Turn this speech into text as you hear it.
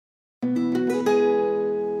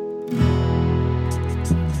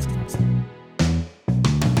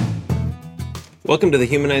Welcome to the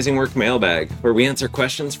Humanizing Work Mailbag, where we answer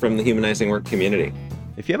questions from the Humanizing Work community.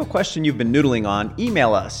 If you have a question you've been noodling on,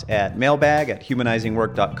 email us at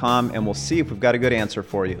mailbag@humanizingwork.com and we'll see if we've got a good answer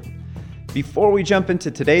for you. Before we jump into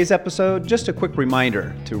today's episode, just a quick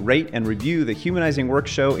reminder to rate and review the Humanizing Work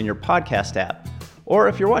show in your podcast app. Or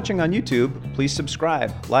if you're watching on YouTube, please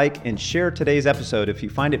subscribe, like, and share today's episode if you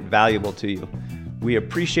find it valuable to you. We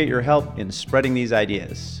appreciate your help in spreading these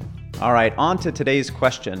ideas. All right, on to today's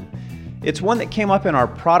question. It's one that came up in our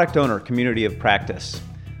product owner community of practice.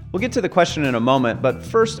 We'll get to the question in a moment, but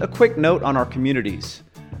first, a quick note on our communities.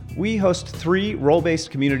 We host 3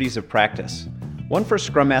 role-based communities of practice. One for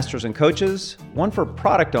Scrum Masters and coaches, one for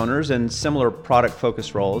product owners and similar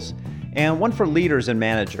product-focused roles, and one for leaders and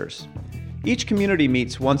managers. Each community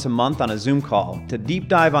meets once a month on a Zoom call to deep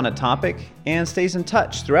dive on a topic and stays in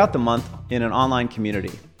touch throughout the month in an online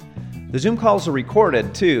community. The Zoom calls are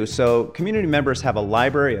recorded too, so community members have a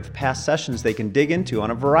library of past sessions they can dig into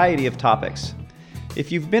on a variety of topics.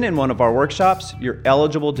 If you've been in one of our workshops, you're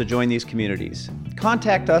eligible to join these communities.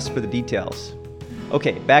 Contact us for the details.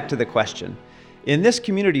 Okay, back to the question. In this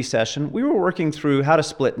community session, we were working through how to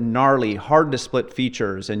split gnarly, hard-to-split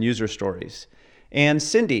features and user stories. And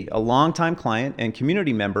Cindy, a longtime client and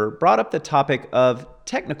community member, brought up the topic of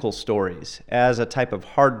technical stories as a type of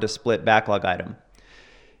hard-to-split backlog item.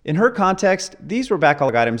 In her context, these were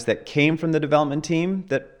backlog items that came from the development team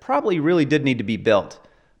that probably really did need to be built,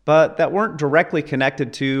 but that weren't directly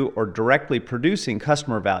connected to or directly producing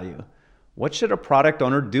customer value. What should a product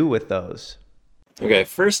owner do with those? Okay,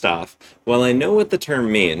 first off, while I know what the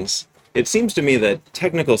term means, it seems to me that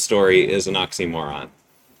technical story is an oxymoron.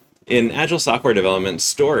 In Agile software development,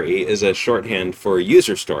 story is a shorthand for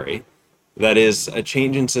user story. That is, a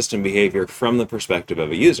change in system behavior from the perspective of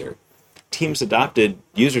a user. Teams adopted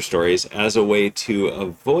user stories as a way to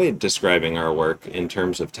avoid describing our work in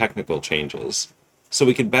terms of technical changes, so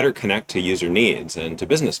we could better connect to user needs and to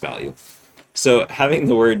business value. So having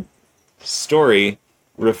the word story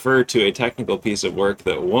refer to a technical piece of work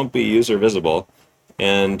that won't be user visible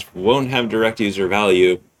and won't have direct user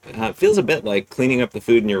value feels a bit like cleaning up the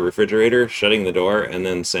food in your refrigerator, shutting the door, and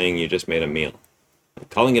then saying you just made a meal.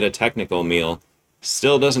 Calling it a technical meal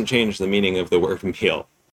still doesn't change the meaning of the word meal.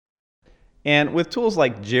 And with tools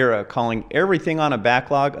like Jira calling everything on a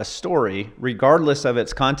backlog a story, regardless of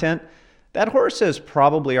its content, that horse has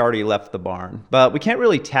probably already left the barn. But we can't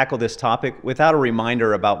really tackle this topic without a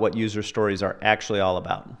reminder about what user stories are actually all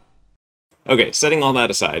about. Okay, setting all that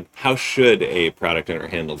aside, how should a product owner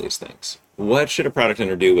handle these things? What should a product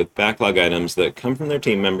owner do with backlog items that come from their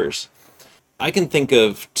team members? I can think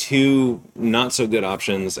of 2 not so good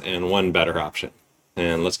options and 1 better option.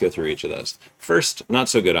 And let's go through each of those. First, not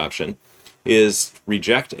so good option is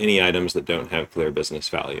reject any items that don't have clear business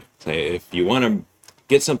value. Say, if you want to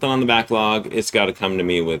get something on the backlog, it's got to come to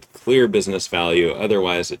me with clear business value,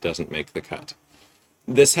 otherwise it doesn't make the cut.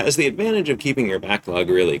 This has the advantage of keeping your backlog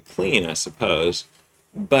really clean, I suppose,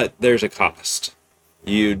 but there's a cost.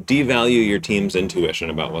 You devalue your team's intuition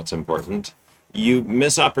about what's important. You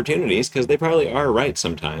miss opportunities because they probably are right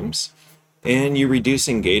sometimes, and you reduce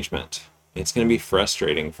engagement. It's going to be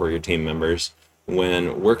frustrating for your team members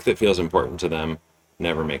when work that feels important to them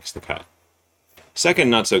never makes the cut. Second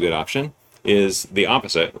not so good option is the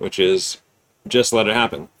opposite, which is just let it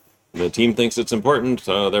happen. The team thinks it's important,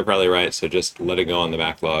 so they're probably right, so just let it go on the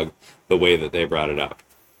backlog the way that they brought it up.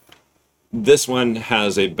 This one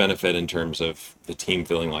has a benefit in terms of the team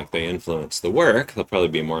feeling like they influence the work. They'll probably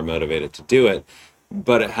be more motivated to do it,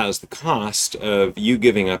 but it has the cost of you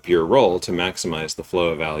giving up your role to maximize the flow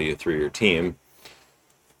of value through your team.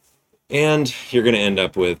 And you're going to end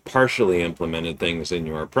up with partially implemented things in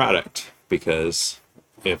your product, because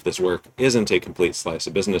if this work isn't a complete slice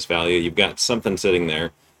of business value, you've got something sitting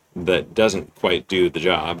there that doesn't quite do the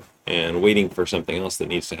job and waiting for something else that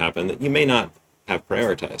needs to happen that you may not have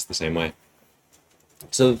prioritized the same way.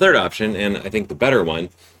 So the third option, and I think the better one,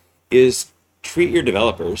 is treat your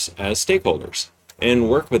developers as stakeholders and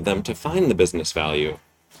work with them to find the business value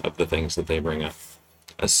of the things that they bring up.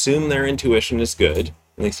 Assume their intuition is good,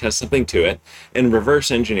 at least has something to it, and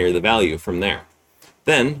reverse engineer the value from there.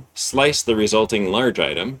 Then slice the resulting large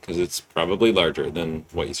item, because it's probably larger than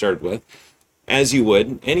what you started with, as you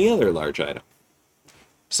would any other large item.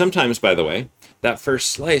 Sometimes, by the way, that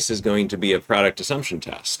first slice is going to be a product assumption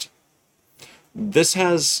test. This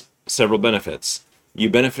has several benefits. You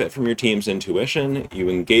benefit from your team's intuition, you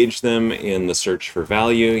engage them in the search for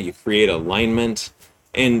value, you create alignment,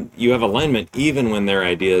 and you have alignment even when their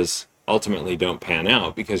ideas ultimately don't pan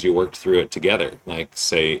out because you worked through it together. Like,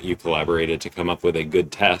 say, you collaborated to come up with a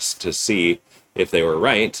good test to see if they were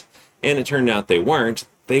right, and it turned out they weren't.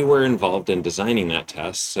 they were involved in designing that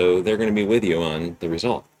test, so they're going to be with you on the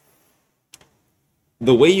result.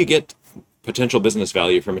 The way you get potential business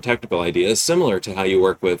value from a technical idea is similar to how you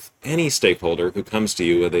work with any stakeholder who comes to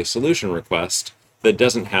you with a solution request that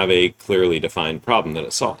doesn't have a clearly defined problem that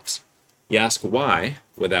it solves. You ask why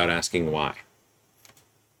without asking why.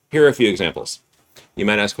 Here are a few examples. You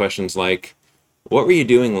might ask questions like, what were you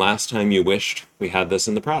doing last time you wished we had this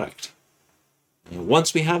in the product?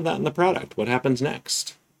 Once we have that in the product, what happens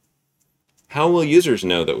next? How will users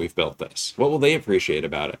know that we've built this? What will they appreciate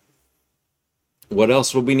about it? What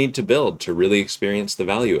else will we need to build to really experience the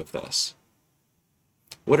value of this?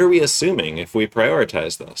 What are we assuming if we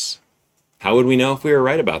prioritize this? How would we know if we were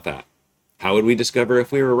right about that? How would we discover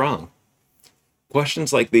if we were wrong?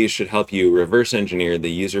 Questions like these should help you reverse engineer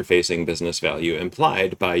the user-facing business value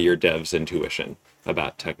implied by your dev's intuition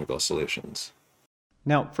about technical solutions.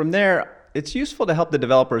 Now, from there, it's useful to help the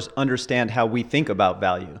developers understand how we think about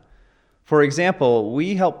value. For example,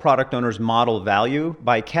 we help product owners model value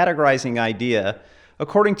by categorizing idea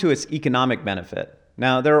according to its economic benefit.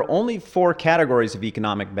 Now, there are only 4 categories of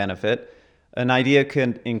economic benefit. An idea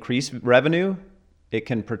can increase revenue, it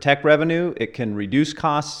can protect revenue, it can reduce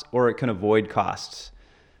costs, or it can avoid costs.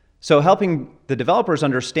 So helping the developers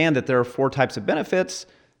understand that there are 4 types of benefits,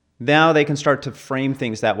 now they can start to frame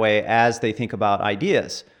things that way as they think about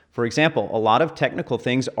ideas. For example, a lot of technical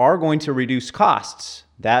things are going to reduce costs.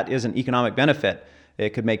 That is an economic benefit. It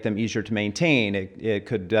could make them easier to maintain. It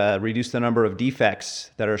could reduce the number of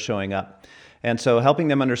defects that are showing up. And so helping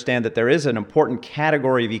them understand that there is an important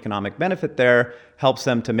category of economic benefit there helps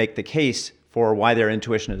them to make the case for why their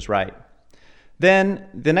intuition is right. Then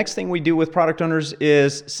the next thing we do with product owners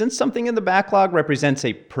is, since something in the backlog represents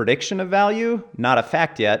a prediction of value, not a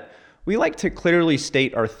fact yet, we like to clearly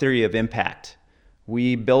state our theory of impact.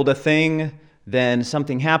 We build a thing, then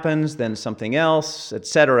something happens, then something else, et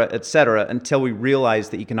cetera, until we realize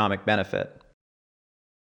the economic benefit.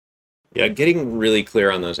 Yeah, getting really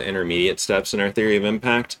clear on those intermediate steps in our theory of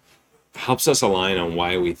impact helps us align on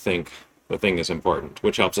why we think the thing is important,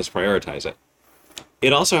 which helps us prioritize it.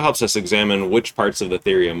 It also helps us examine which parts of the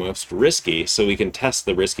theory are most risky so we can test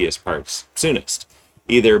the riskiest parts soonest,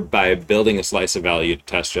 either by building a slice of value to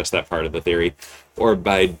test just that part of the theory, or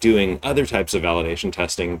by doing other types of validation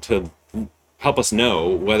testing to help us know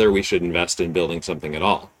whether we should invest in building something at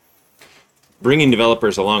all. Bringing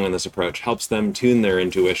developers along in this approach helps them tune their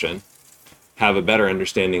intuition, have a better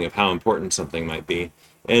understanding of how important something might be,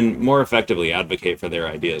 and more effectively advocate for their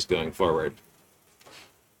ideas going forward.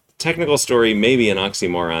 Technical story may be an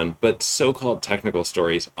oxymoron, but so-called technical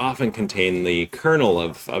stories often contain the kernel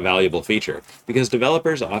of a valuable feature because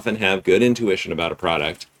developers often have good intuition about a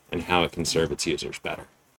product and how it can serve its users better.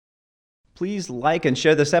 Please like and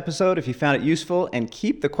share this episode if you found it useful, and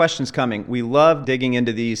keep the questions coming. We love digging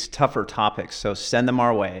into these tougher topics, so send them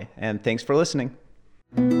our way. And thanks for listening.